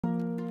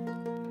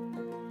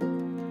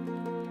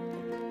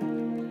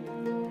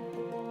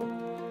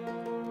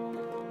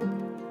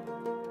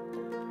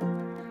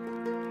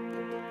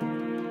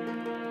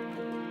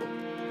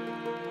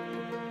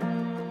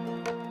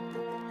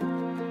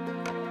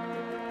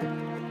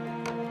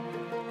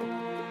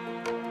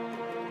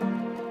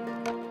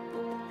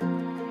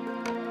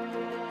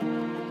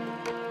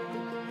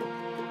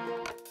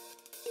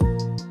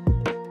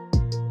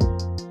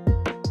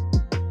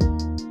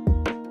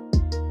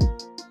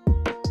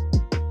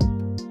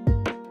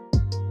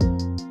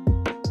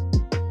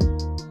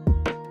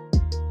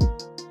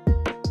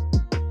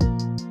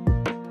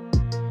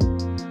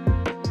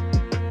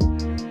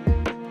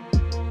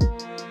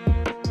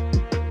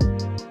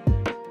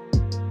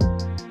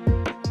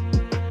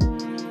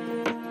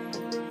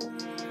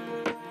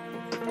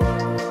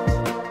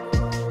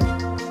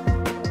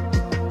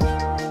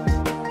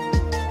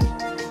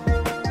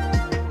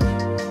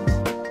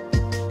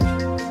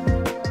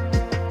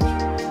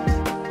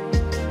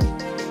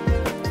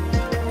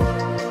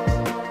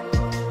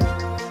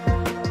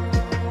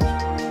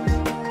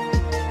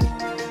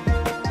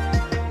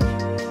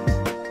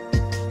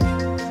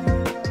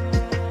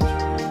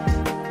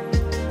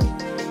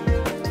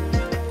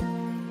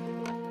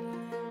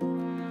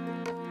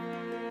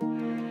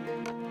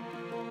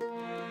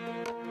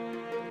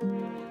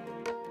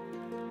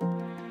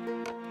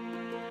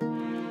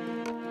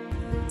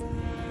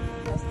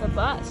of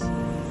us.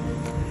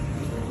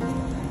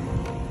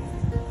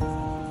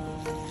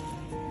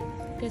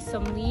 Get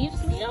some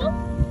leaves, Leo.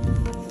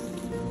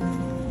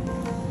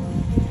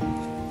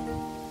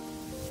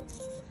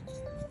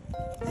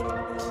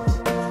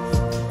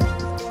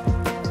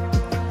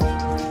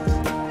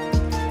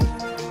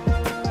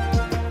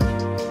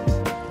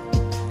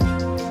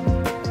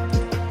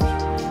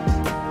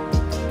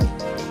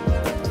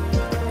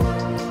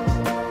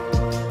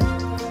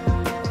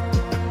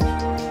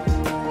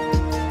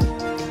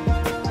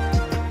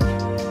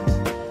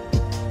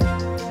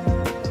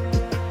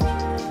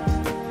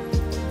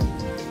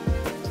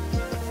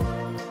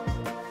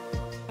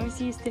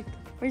 Stick.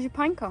 Where's your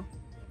pine cone?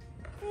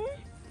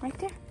 Right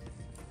there.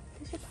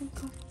 There's your pine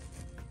cone.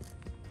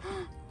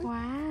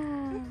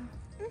 Wow.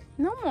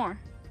 No more.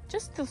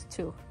 Just those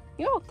two.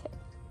 You're okay.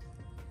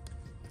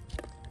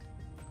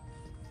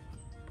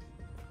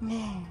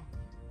 Yeah.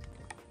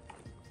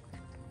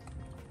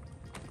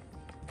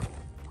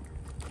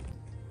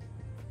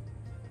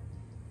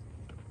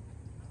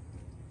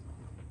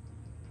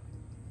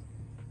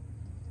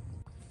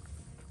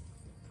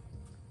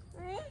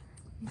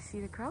 You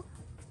see the crow?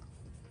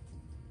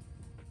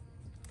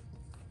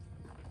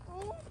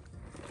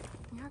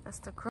 Yeah, that's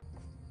the crow.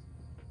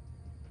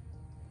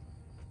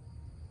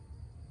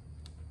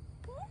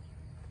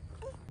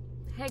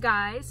 Hey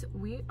guys,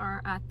 we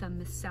are at the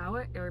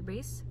Misawa Air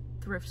Base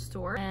thrift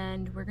store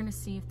and we're gonna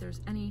see if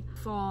there's any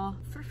fall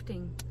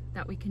thrifting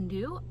that we can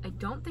do. I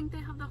don't think they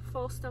have the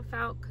fall stuff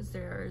out because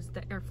there's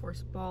the Air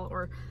Force ball,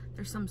 or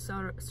there's some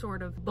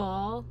sort of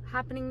ball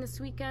happening this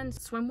weekend.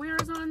 Swimwear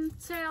is on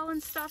sale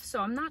and stuff, so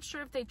I'm not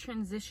sure if they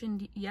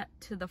transitioned yet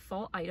to the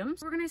fall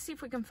items. We're gonna see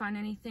if we can find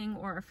anything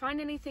or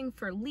find anything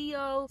for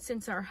Leo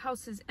since our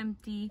house is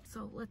empty.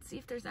 So let's see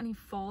if there's any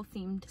fall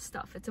themed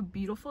stuff. It's a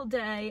beautiful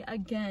day.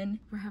 Again,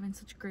 we're having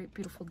such great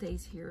beautiful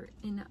days here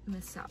in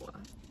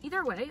Misawa.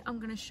 Either way, I'm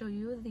gonna show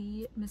you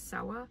the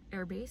Misawa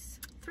Air Base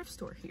thrift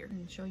store here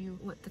and show you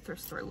what the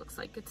thrift store looks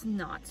like. It's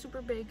not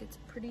super big, it's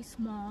pretty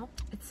small.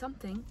 It's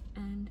something,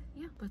 and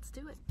yeah, let's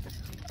do it.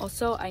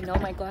 Also, I know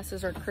my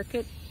glasses are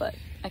crooked, but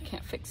I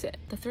can't fix it.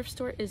 The thrift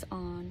store is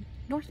on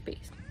North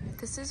Base.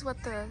 This is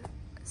what the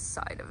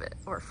side of it,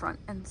 or front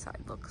and side,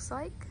 looks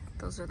like.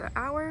 Those are the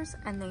hours,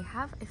 and they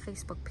have a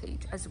Facebook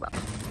page as well.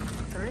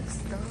 Thrift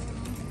store.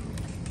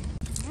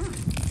 Yeah.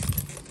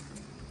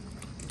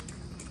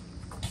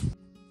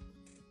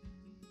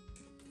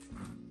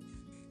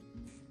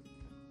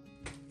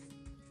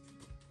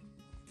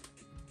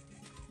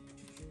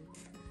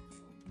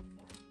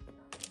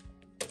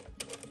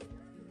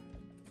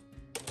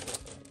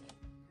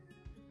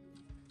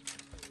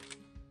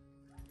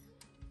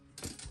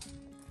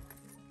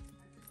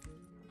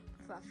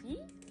 Fluffy?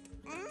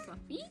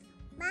 Fluffy?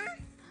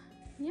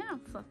 Yeah,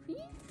 Fluffy.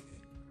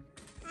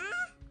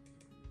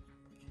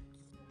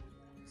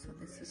 So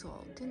this is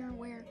all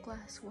dinnerware,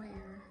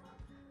 glassware,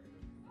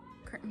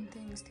 curtain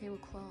things,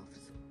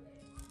 tablecloths.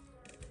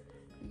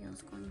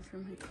 Leo's going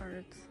through my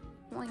cards.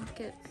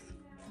 Blankets.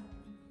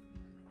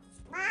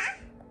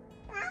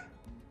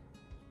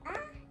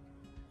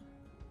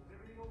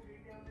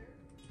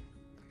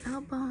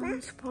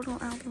 Albums, photo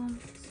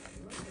albums.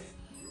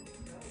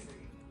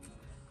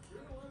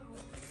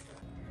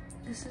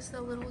 This is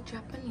the little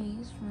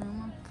Japanese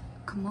room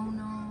of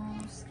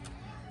kimonos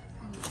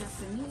and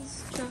Japanese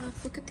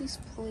stuff. Look at these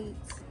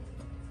plates.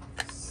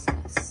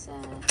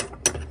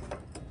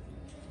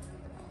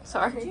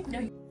 Sorry.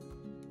 No.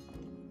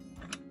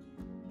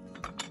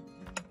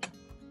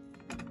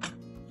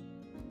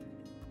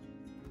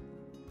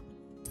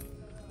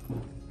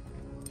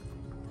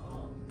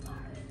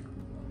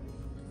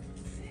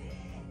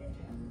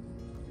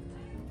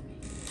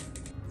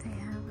 They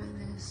have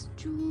this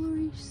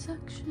jewelry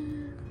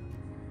section.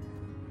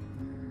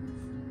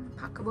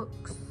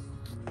 Pocketbooks.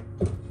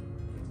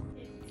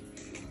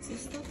 This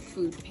is the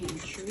food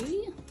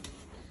pantry.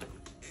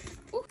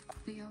 Ooh,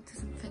 Leo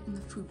doesn't fit in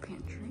the food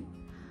pantry,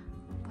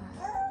 but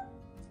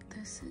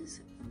this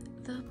is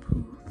the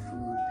food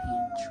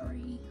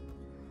pantry.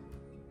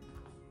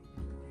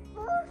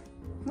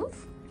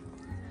 Move.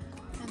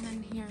 And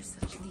then here's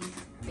the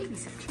baby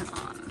section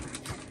on.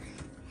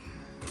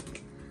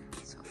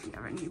 So if you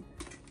ever need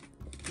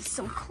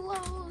some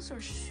clothes or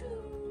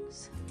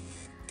shoes,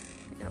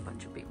 got a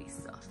bunch of baby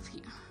stuff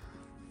here.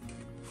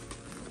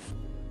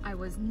 I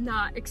was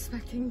not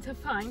expecting to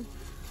find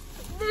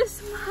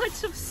this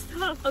much of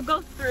stuff. I'll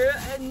go through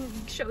and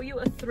show you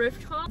a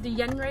thrift haul. The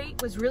yen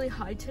rate was really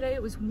high today.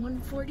 It was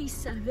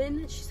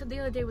 147. She said the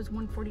other day it was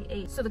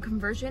 148. So the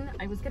conversion,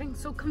 I was getting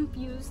so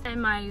confused.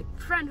 And my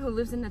friend who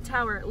lives in the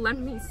tower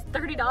lent me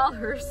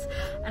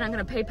 $30 and I'm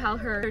gonna PayPal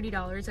her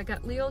 $30. I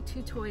got Leo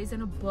 2 toys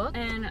and a book,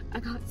 and I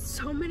got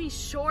so many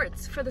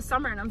shorts for the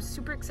summer, and I'm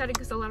super excited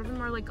because a lot of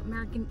them are like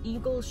American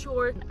Eagle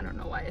shorts. I don't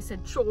know why I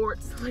said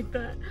shorts like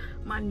that.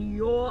 My New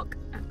York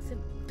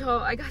accent. So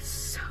I got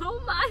so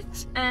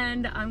much,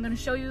 and I'm gonna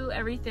show you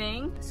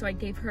everything. So I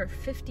gave her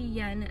 50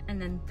 yen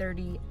and then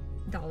 30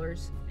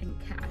 in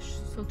cash.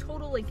 So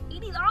total like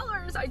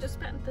 $80 I just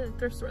spent at the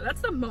thrift store.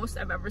 That's the most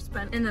I've ever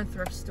spent in the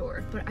thrift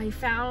store. But I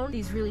found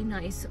these really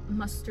nice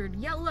mustard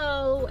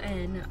yellow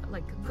and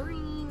like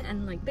green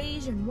and like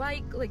beige and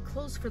white like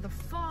clothes for the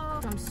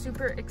fall. So I'm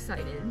super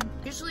excited.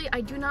 Usually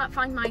I do not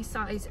find my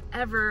size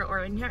ever,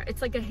 or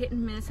it's like a hit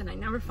and miss and I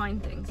never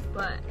find things,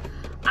 but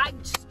I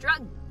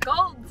struck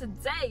gold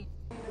today.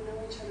 We don't even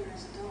know each other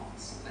as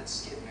adults.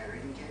 Let's get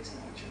married and get to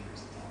know each other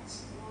as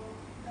adults.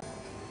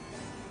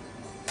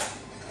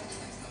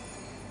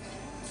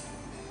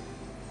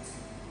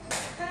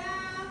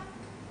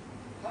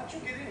 How'd you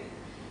get in?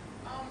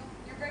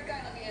 Your break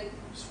guy let me in.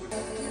 Switch.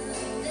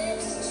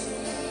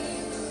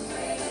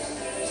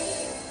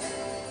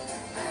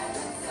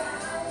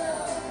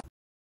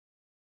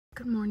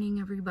 Good morning,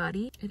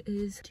 everybody. It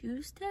is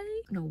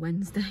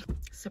Wednesday,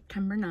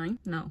 September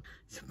 9th. No,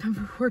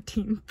 September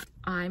 14th.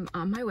 I'm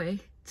on my way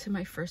to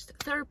my first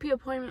therapy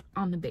appointment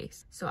on the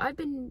base. So I've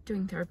been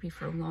doing therapy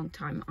for a long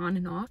time, on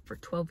and off for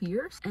 12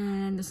 years.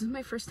 And this is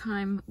my first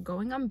time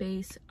going on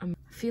base. I'm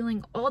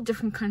feeling all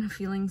different kind of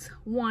feelings.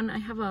 One, I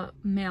have a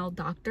male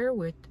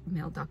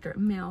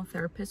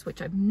therapist,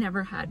 which I've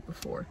never had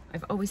before.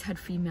 I've always had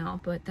female,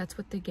 but that's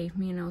what they gave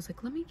me. And I was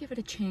like, let me give it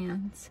a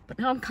chance. But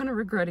now I'm kind of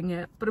regretting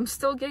it, but I'm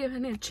still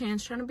giving it a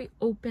chance, trying to be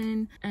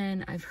open.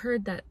 And I've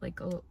heard that like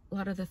a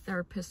lot of the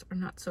therapists are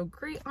not so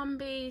great on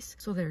base.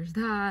 So there's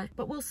that,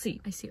 but we'll see.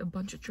 I see a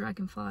bunch of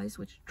dragonflies,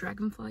 which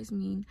dragonflies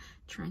mean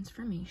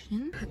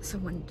transformation.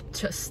 Someone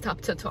just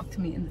stopped to talk to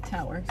me in the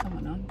tower.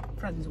 Someone I'm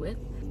friends with.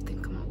 I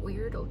think I'm a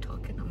weirdo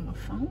talking on my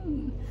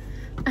phone.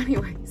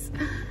 Anyways,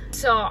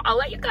 so I'll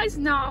let you guys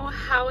know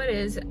how it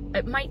is.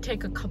 It might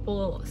take a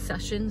couple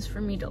sessions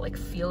for me to like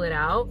feel it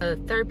out.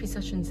 Therapy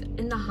sessions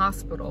in the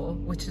hospital,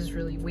 which is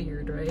really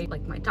weird, right?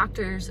 Like my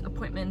doctor's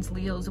appointments,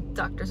 Leo's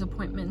doctor's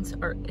appointments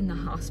are in the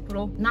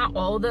hospital. Not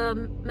all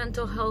the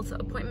mental health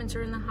appointments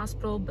are in the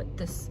hospital, but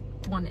this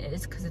one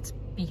is because it's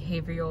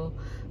behavioral.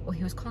 Well,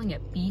 he was calling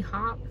it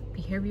B-hop,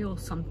 behavioral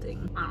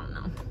something.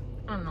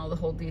 I don't know the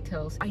whole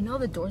details. I know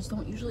the doors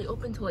don't usually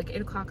open till like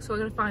 8 o'clock, so I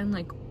gotta find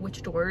like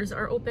which doors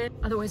are open.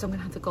 Otherwise, I'm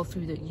gonna have to go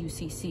through the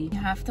UCC. You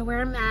have to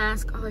wear a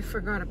mask. Oh, I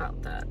forgot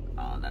about that.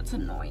 Oh, that's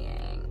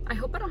annoying. I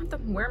hope I don't have to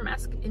wear a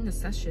mask in the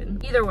session.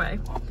 Either way,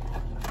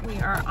 we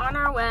are on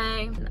our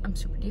way. I'm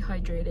super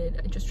dehydrated.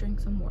 I just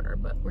drank some water,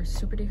 but we're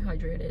super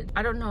dehydrated.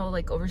 I don't know,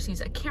 like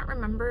overseas, I can't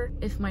remember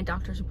if my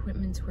doctor's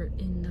appointments were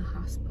in the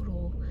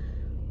hospital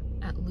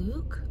at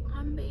Luke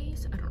on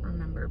base. I don't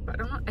remember,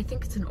 but I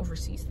think it's an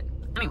overseas thing.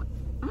 Anyway,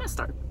 I'm gonna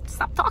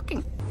stop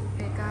talking.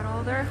 They got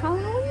all their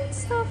Halloween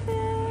stuff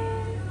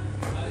in.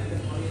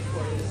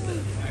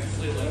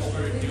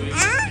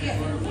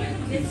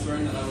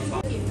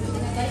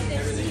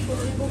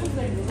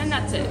 And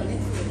that's it.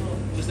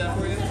 Just that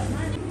for you?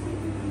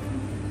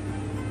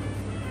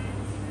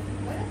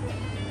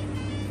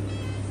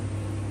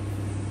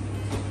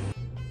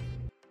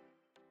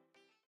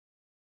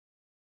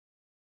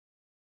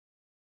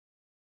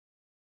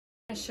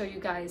 Show you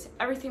guys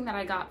everything that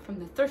I got from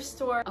the thrift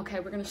store. Okay,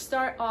 we're gonna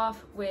start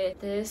off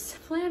with this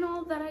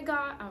flannel that I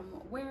got. I'm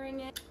wearing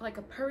it like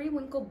a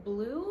periwinkle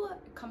blue.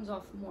 It comes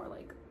off more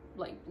like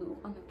light blue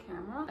on the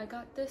camera. I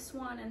got this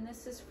one, and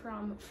this is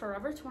from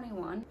Forever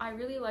 21. I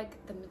really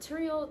like the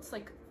material. It's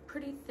like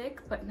pretty thick,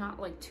 but not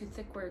like too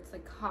thick where it's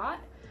like hot.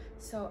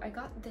 So I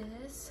got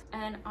this,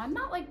 and I'm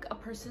not like a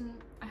person,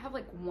 I have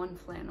like one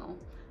flannel.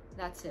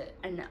 That's it.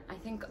 And I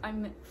think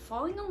I'm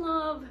falling in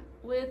love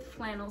with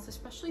flannels,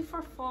 especially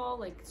for fall,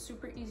 like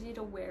super easy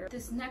to wear.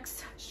 This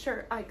next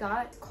shirt I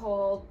got,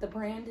 the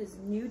brand is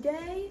New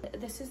Day.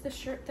 This is the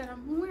shirt that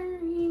I'm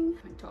wearing.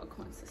 My dog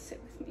wants to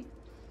sit with me.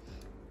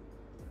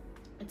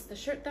 It's the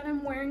shirt that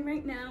I'm wearing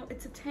right now.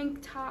 It's a tank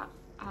top.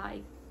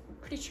 I'm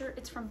pretty sure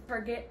it's from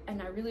Target,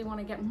 and I really want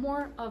to get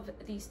more of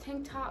these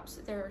tank tops.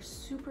 They're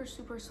super,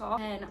 super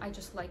soft, and I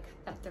just like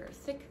that they're a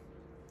thick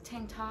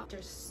tank top.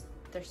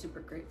 They're super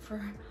great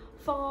for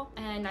fall,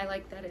 and I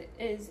like that it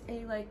is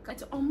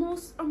it's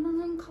almost a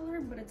maroon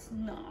color, but it's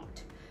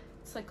not.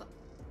 It's like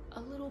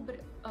a little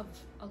bit of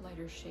a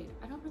lighter shade.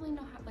 I don't really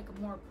know how, like a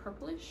more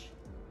purplish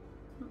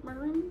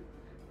maroon,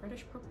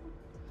 reddish purple.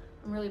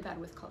 I'm really bad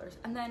with colors.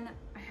 And then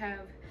I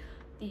have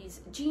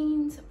these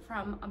jeans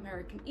from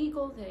American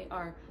Eagle. They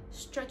are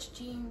stretch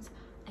jeans,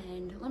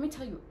 and let me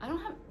tell you, I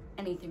don't have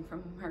anything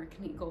from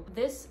American Eagle.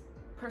 This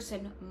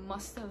person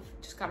must have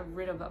just got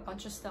rid of a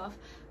bunch of stuff,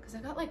 because I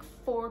got like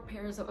 4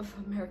 pairs of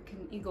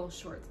American Eagle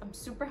shorts. I'm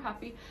super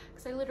happy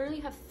because I literally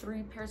have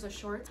 3 pairs of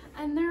shorts,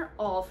 and they're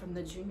all from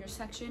the junior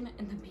section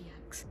in the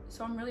BX.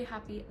 So I'm really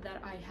happy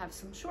that I have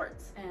some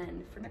shorts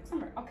and for next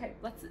summer. Okay,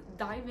 let's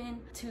dive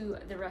into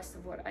the rest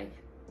of what I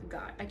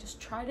got. I just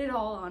tried it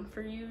all on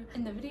for you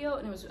in the video,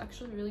 and it was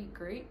actually really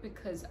great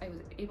because I was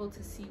able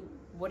to see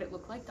what it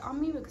looked like on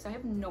me, because I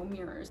have no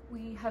mirrors.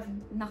 We have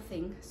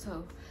nothing,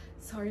 so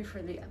sorry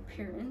for the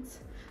appearance.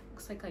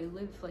 Looks like I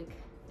live like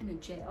in a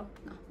jail.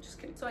 No, just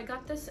kidding. So I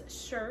got this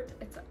shirt.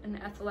 It's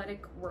an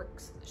athletic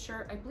works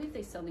shirt. I believe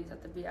they sell these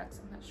at the VX,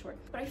 I'm not sure.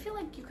 But I feel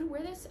like you could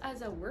wear this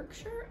as a work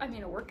shirt. I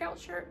mean, a workout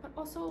shirt, but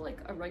also like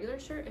a regular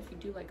shirt if you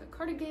do like a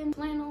cardigan,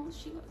 flannel.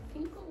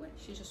 Can you go away?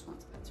 She just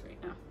wants pets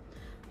right now.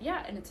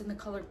 Yeah, and it's in the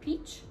color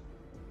peach,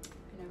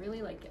 and I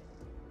really like it.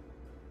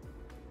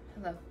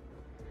 Hello.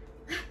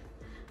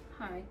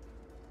 Hi.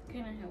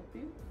 Can I help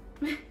you?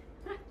 She's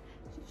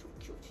so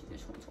cute. She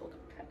just wants all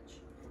the pets.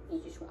 You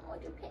just want all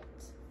your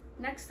pets.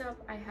 Next up,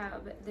 I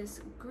have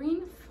this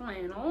green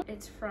flannel.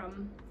 It's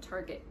from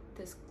Target.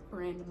 This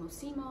brand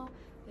Mosimo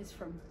is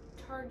from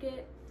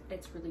Target.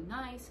 It's really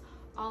nice.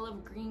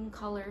 Olive green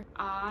color.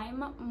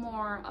 I'm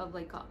more of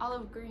like a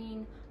olive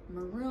green,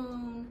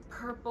 maroon,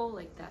 purple,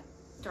 like that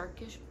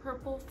darkish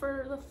purple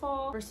for the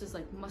fall versus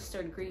like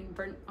mustard green,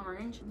 burnt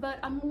orange, but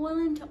I'm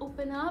willing to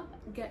open up,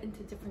 get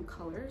into different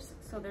colors.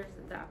 So there's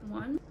that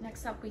one.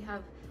 Next up, we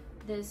have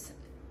this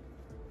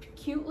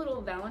cute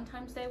little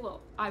Valentine's Day.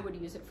 Well, I would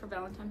use it for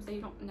Valentine's Day.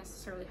 You don't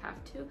necessarily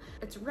have to.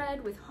 It's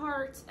red with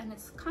hearts, and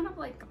it's kind of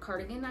like a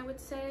cardigan, I would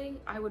say.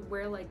 I would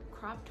wear like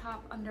crop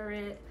top under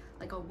it.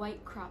 Like a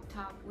white crop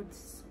top would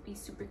be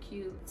super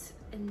cute,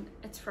 and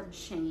it's from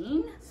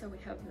Shane, so we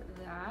have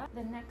that.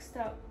 The next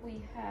up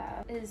we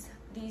have is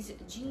these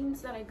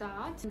jeans that I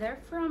got. They're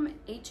from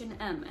H&M,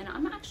 and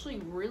I'm actually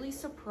really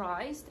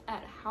surprised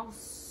at how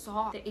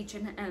soft the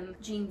H&M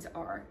jeans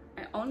are.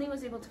 I only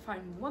was able to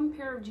find one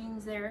pair of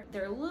jeans there.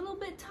 They're a little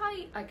bit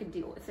tight. I could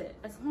deal with it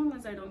as long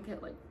as I don't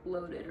get like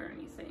bloated or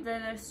anything.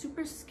 They're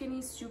super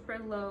skinny, super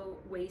low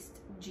waist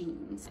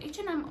jeans.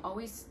 H&M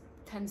always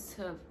tends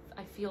to,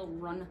 I feel,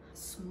 run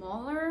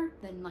smaller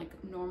than like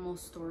normal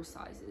store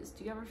sizes.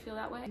 Do you ever feel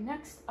that way?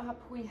 Next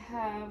up, we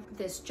have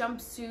this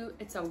jumpsuit.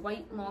 It's a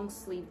white long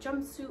sleeve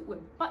jumpsuit with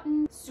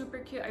buttons. Super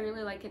cute. I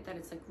really like it that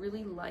it's like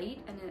really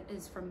light, and it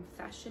is from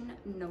Fashion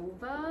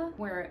Nova.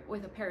 Wear it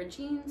with a pair of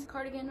jeans,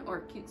 cardigan, or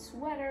a cute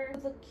sweater. It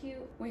would look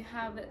cute. We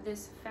have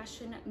this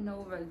Fashion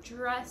Nova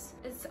dress.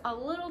 It's a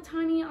little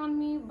tiny on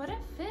me, but it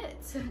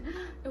fits.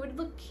 It would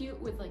look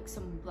cute with like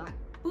some black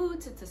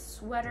boots. It's a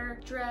sweater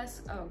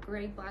dress, a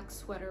gray black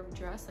sweater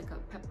dress, like a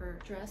pepper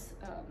dress,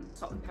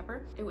 salt and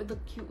pepper. It would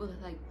look cute with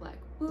like black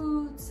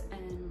boots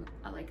and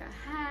like a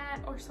hat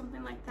or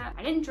something like that.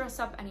 I didn't dress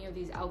up any of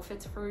these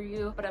outfits for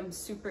you, but I'm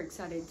super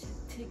excited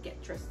to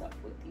get dressed up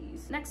with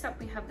these. Next up,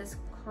 we have this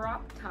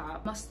crop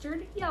top,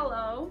 mustard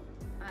yellow.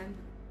 I'm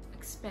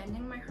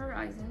expanding my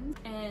horizons,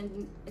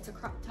 and it's a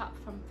crop top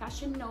from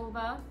Fashion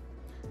Nova,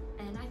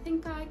 and I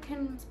think I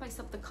can spice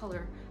up the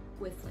color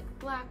with like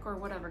black or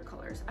whatever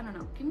colors. I don't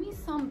know. Give me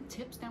some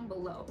tips down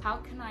below. How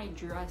can I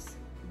dress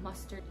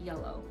mustard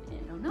yellow? I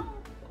don't know,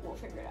 but we'll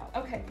figure it out.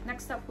 Okay,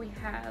 next up we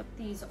have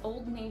these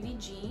Old Navy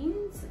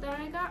jeans that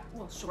I got.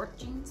 Well, short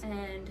jeans,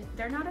 and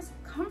they're not as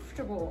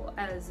comfortable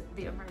as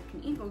the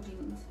American Eagle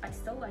jeans. I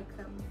still like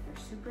them.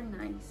 They're super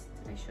nice.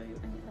 Did I show you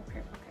any other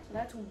pair? Okay, so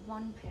that's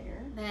one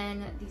pair.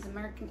 Then these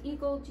American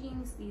Eagle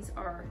jeans, these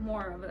are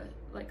more of a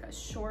like a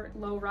short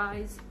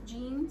low-rise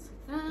jeans.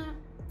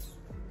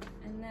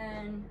 And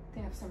then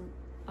they have some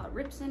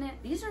rips in it.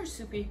 These are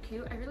super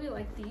cute. I really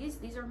like these.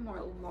 These are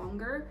more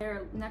longer.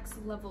 They're next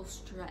level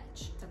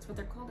stretch. That's what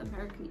they're called,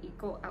 American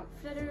Eagle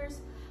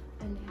Outfitters.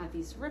 And they have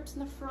these rips in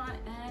the front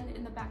and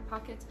in the back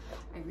pockets.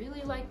 I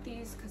really like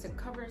these because it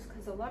covers,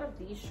 because a lot of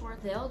these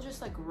shorts, they'll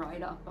just like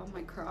ride up on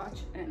my crotch,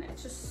 and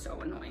it's just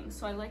so annoying.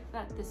 So I like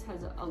that this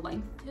has a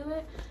length to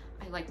it.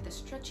 I like the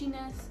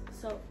stretchiness.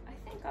 So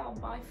I think I'll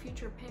buy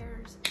future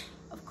pairs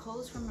of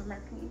clothes from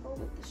American Eagle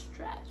with the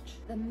stretch.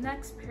 The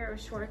next pair of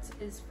shorts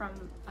is from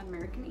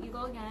American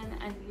Eagle again,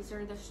 and these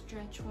are the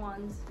stretch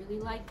ones.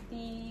 Really like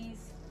these.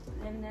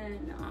 And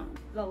then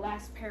the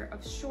last pair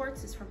of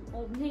shorts is from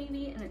Old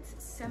Navy, and it's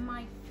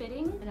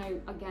semi-fitting. And I,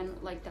 again,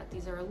 like that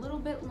these are a little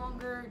bit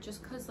longer,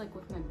 just cause like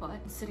with my butt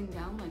and sitting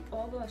down, like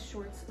all the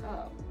shorts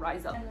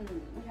rise up. And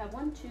then we have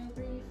 1, 2,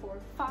 3, 4,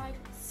 5,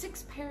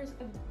 6 pairs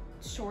of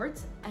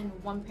shorts and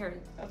 1 pair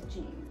of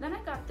jeans. Then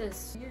I got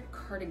this weird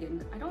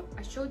cardigan.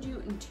 I showed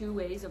you in 2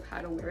 ways of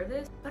how to wear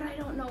this, but I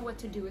don't know what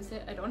to do with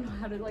it. I don't know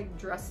how to like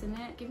dress in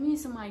it. Give me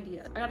some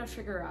ideas. I gotta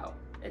figure out.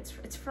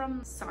 It's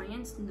from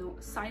Silence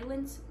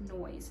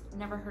Noise.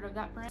 Never heard of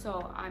that brand,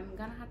 so I'm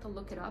gonna have to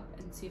look it up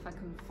and see if I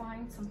can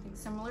find something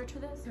similar to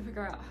this to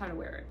figure out how to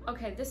wear it.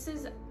 Okay, this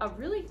is a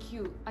really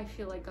cute, I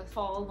feel like a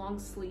fall long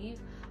sleeve.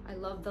 I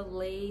love the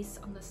lace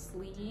on the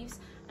sleeves,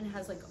 and it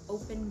has like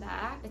open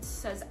back. It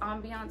says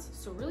ambiance,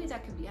 so really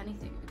that could be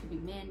anything. It could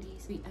be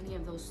Mandy's, it could be any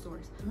of those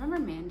stores. Remember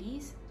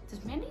Mandy's?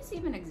 Does Mandy's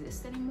even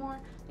exist anymore?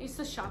 I used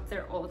to shop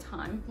there all the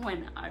time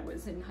when I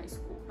was in high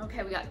school.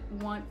 Okay, we got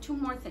 2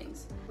 more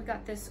things. We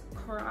got this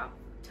crop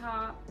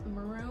top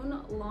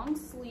maroon long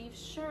sleeve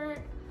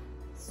shirt.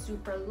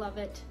 Super love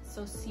it.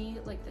 So see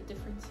like the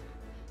difference.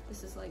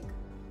 This is like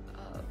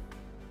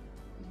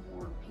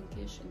more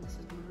pinkish, and this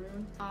is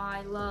maroon.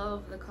 I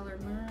love the color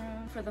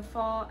maroon for the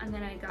fall. And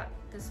then I got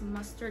this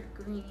mustard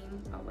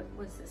green. Oh, what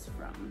was this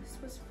from? This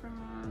was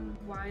from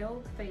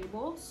Wild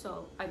Fable.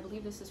 So I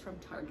believe this is from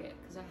Target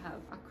because I have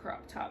a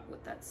crop top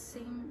with that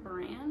same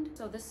brand.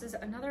 So this is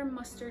another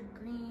mustard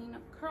green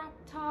crop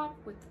top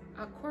with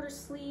a quarter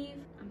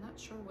sleeve. I'm not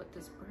sure what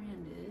this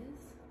brand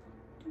is.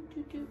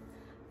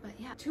 But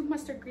yeah, 2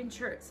 mustard green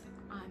shirts.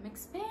 I'm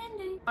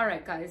expanding. All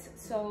right, guys,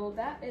 so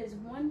that is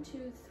 1,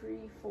 2,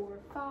 3, 4,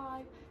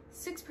 5,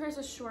 6 pairs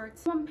of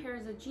shorts, 1 pair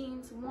of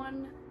jeans,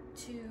 1,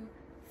 2,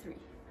 3,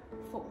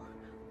 4,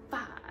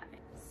 5,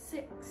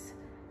 6,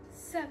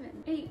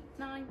 7, 8,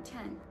 9,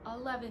 10,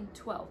 11,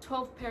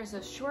 12 pairs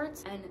of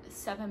shorts and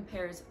 7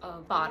 pairs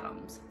of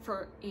bottoms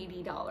for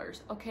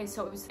 $80. Okay,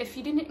 so it was, if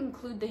you didn't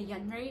include the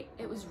yen rate,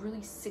 it was really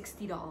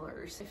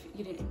 $60 if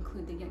you didn't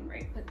include the yen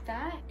rate. But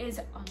that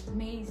is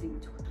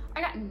amazing.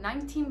 I got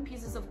 19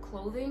 pieces of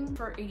clothing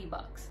for 80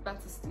 bucks.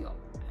 That's a steal.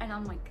 And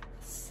I'm like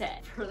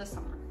set for the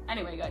summer.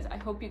 Anyway, guys, I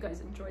hope you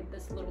guys enjoyed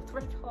this little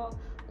thrift haul.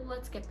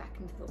 Let's get back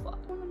into the vlog.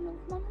 Wanna know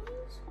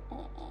mummies?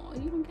 Oh,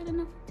 you don't get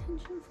enough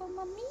attention for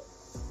mommy?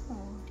 Oh,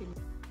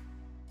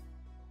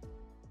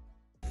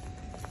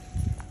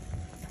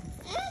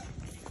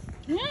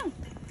 yeah.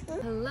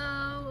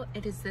 Hello,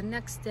 it is the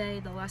next day.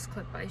 The last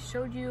clip I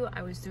showed you,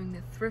 I was doing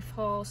the thrift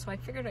haul, so I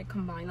figured I'd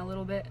combine a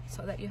little bit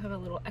so that you have a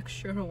little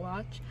extra to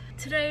watch.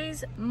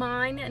 Today's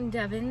mine and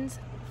Devin's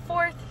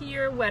 4th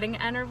year wedding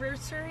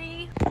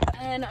anniversary,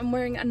 and I'm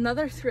wearing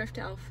another thrift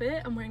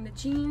outfit. I'm wearing the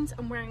jeans,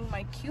 I'm wearing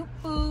my cute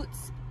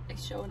boots. I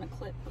showed in a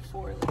clip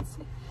before, let's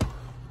see.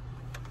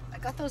 I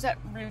got those at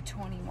Rue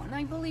 21,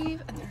 I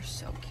believe, and they're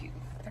so cute.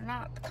 They're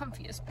not the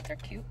comfiest, but they're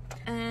cute.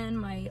 And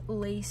my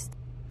laced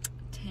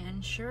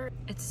tan shirt.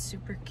 It's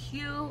super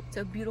cute. It's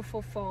a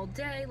beautiful fall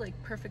day, like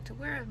perfect to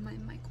wear. I have my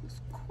Michael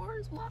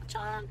Kors watch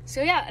on.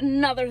 So yeah,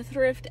 another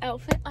thrift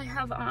outfit I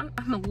have on.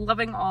 I'm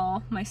loving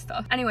all my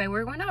stuff. Anyway,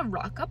 we're going to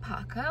Rocca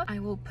Pocca. I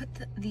will put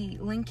the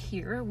link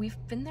here. We've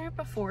been there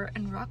before,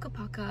 and Rocca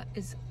Pocca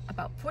is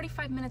about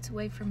 45 minutes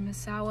away from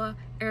Misawa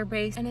Air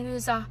Base, and it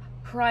is a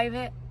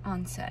private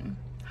onsen.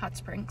 Hot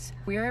springs.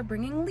 We are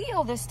bringing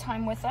Leo this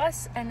time with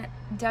us, and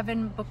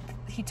Devin booked,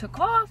 he took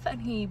off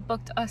and he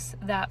booked us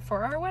that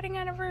for our wedding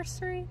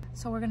anniversary.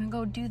 So we're gonna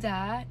go do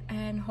that,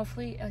 and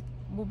hopefully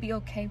we'll be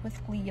okay with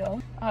Leo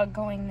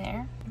going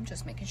there. I'm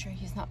just making sure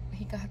he's not,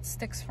 he got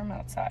sticks from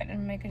outside,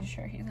 and making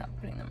sure he's not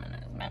putting them in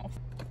his mouth.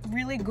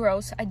 Really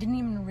gross. I didn't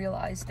even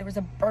realize there was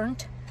a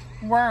burnt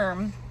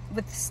worm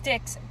with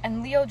sticks,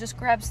 and Leo just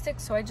grabbed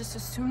sticks, so I just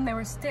assumed they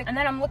were sticks. And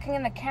then I'm looking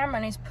in the camera,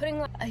 and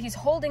he's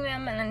holding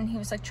them, and then he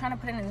was like trying to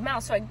put it in his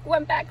mouth, so I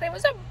went back. There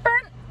was a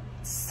burnt,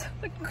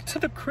 like, to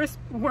the crisp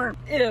worm.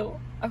 Ew.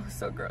 I was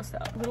so grossed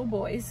out. Little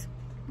boys,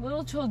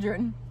 little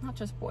children, not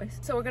just boys.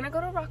 So we're gonna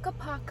go to Rocca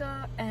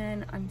Pocca,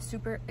 and I'm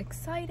super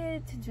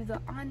excited to do the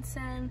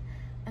onsen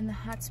and the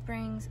hot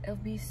springs. It'll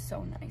be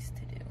so nice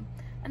to do.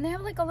 And they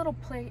have like a little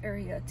play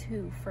area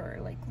too for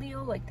like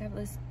Leo, like they have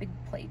this big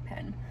play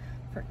pen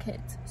for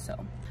kids.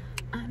 So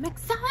I'm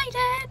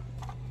excited.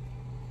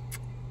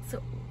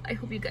 So I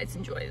hope you guys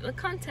enjoy the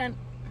content.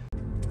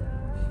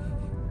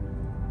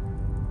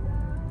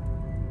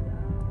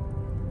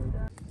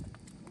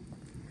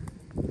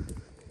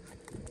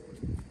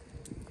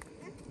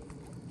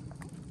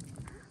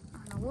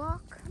 On a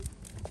walk.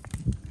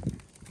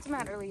 What's the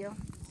matter, Leo?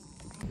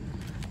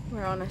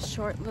 We're on a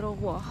short little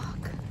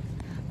walk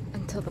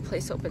until the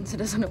place opens. It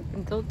doesn't open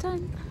until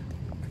 10.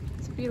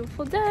 It's a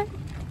beautiful day.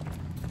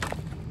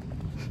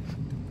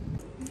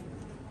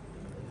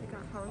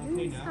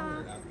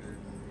 Stuff.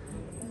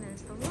 And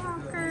there's the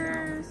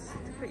lockers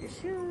to put your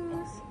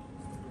shoes.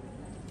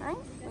 Right?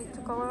 We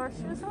took all of our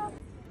shoes off.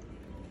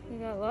 You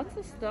got lots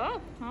of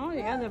stuff. Oh,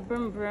 you got the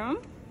broom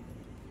broom.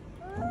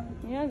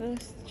 Yeah,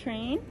 this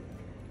train.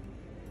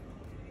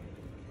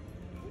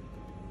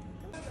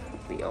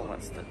 Leo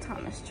wants the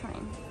Thomas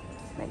train.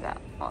 They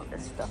got all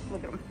this stuff.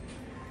 Look at them.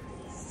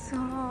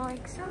 So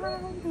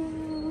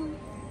exciting.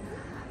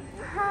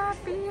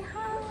 Happy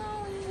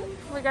Halloween.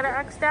 We gotta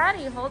ask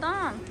Daddy. Hold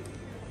on.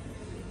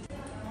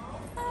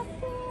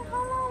 Happy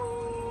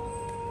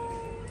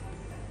Halloween.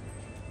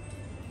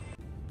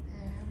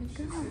 There we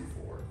go.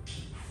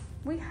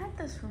 We had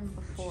this room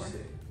before.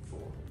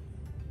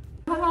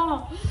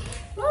 Oh,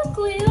 look,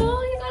 Leo,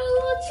 you got a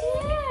little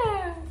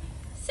chair.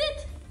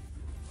 Sit.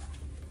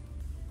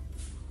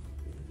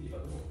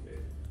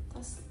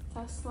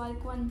 That's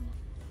like when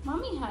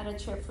Mommy had a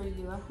chair for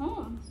you at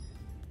home.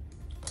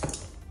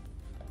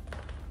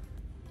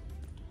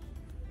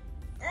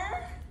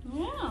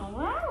 Yeah,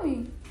 where are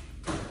we?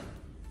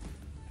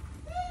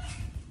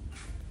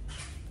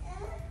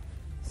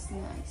 It's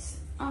nice.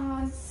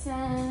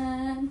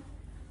 Onsen.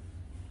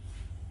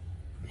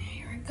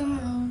 Here we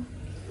go.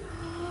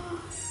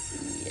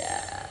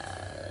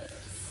 Yes.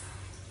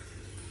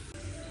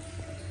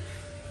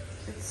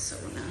 It's so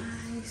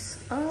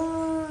nice.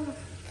 Oh,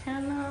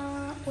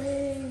 cannot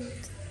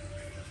wait.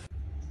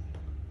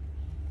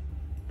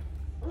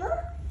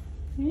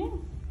 Yeah.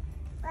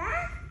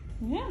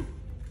 Yeah.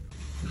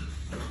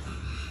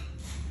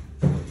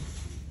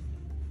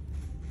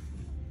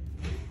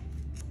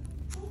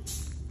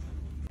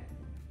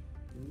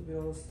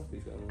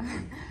 Please go.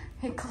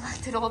 He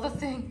collected all the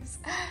things.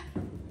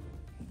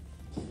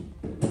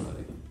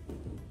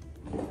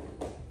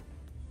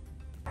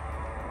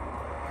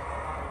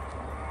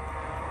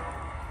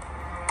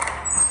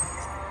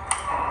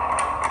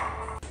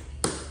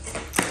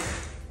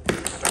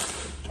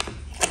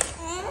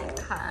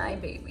 Hi,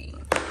 baby.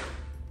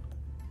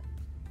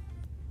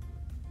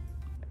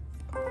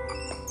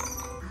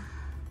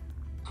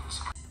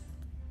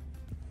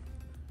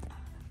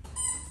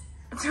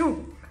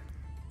 Dude,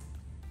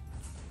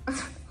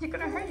 you're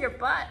gonna hurt your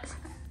butt.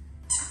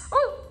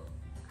 Oh,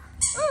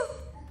 oh,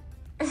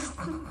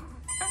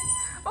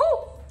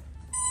 oh,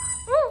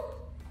 oh,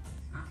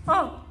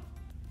 oh.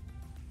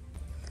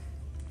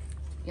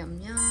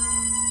 Yum yum.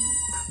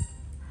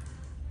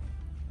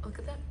 Look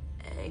at that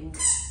egg.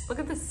 Look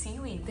at the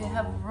seaweed. They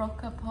have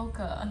Rocca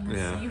Pocca on the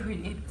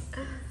seaweed.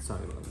 It's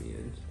talking about the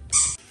end.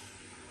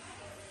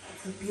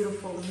 It's a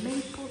beautiful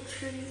maple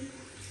tree.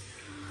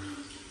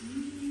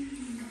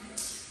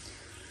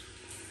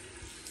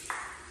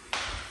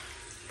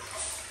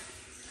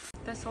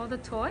 That's all the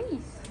toys.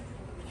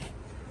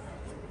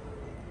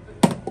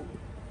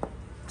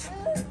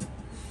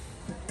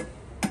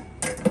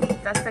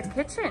 That's the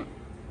kitchen.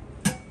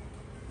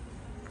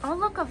 Oh,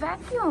 look, a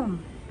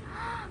vacuum.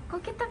 Go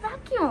get the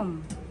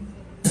vacuum.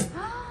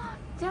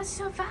 That's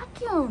your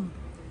vacuum.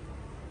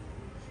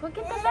 Go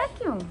get the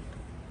vacuum.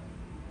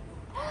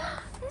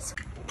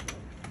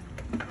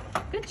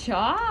 Good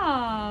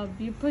job.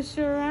 You push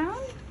her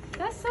around?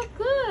 That's so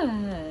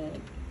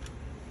good.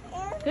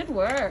 Good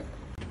work.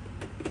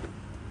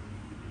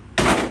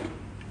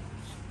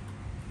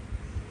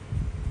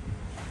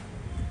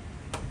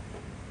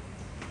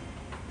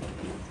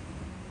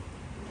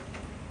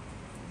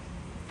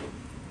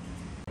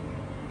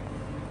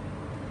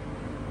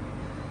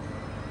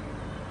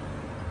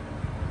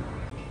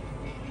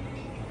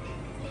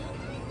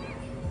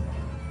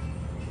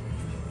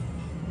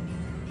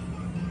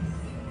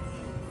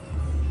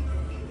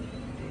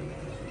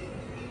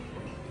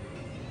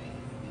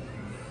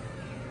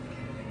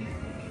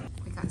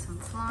 Some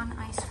flan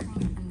ice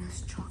cream and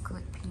this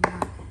chocolate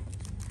peanut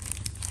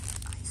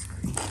ice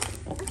cream.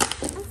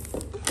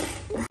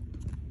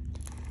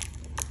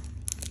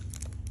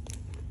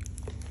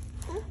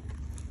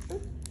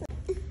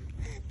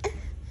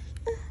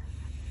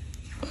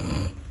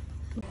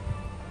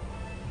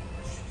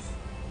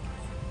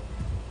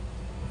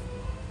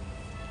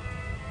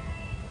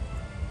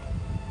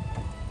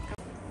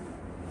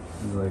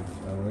 He's like,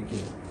 I like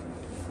it.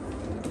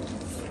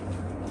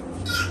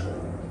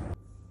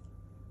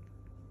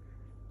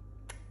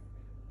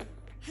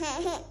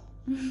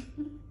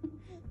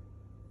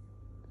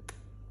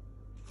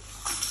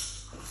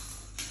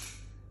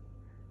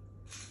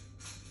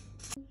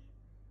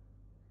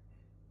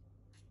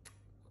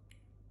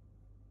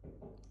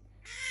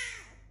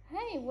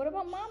 Hey, what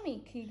about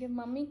mommy? Can you give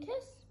mommy a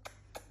kiss?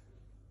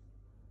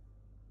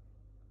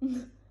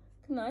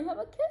 Can I have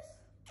a kiss?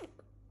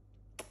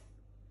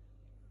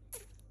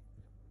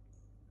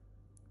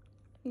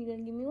 You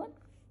gonna give me one?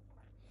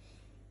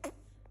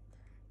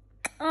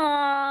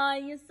 Aw,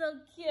 you're so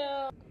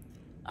cute.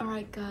 All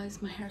right,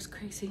 guys, my hair's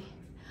crazy.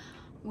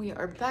 We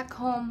are back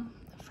home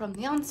from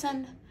the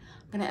onsen.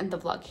 I'm gonna end the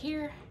vlog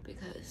here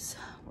because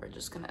we're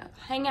just gonna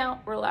hang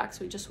out, relax.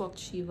 We just walked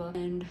Shiva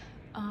and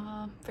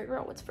figure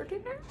out what's for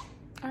dinner.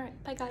 All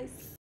right, bye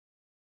guys.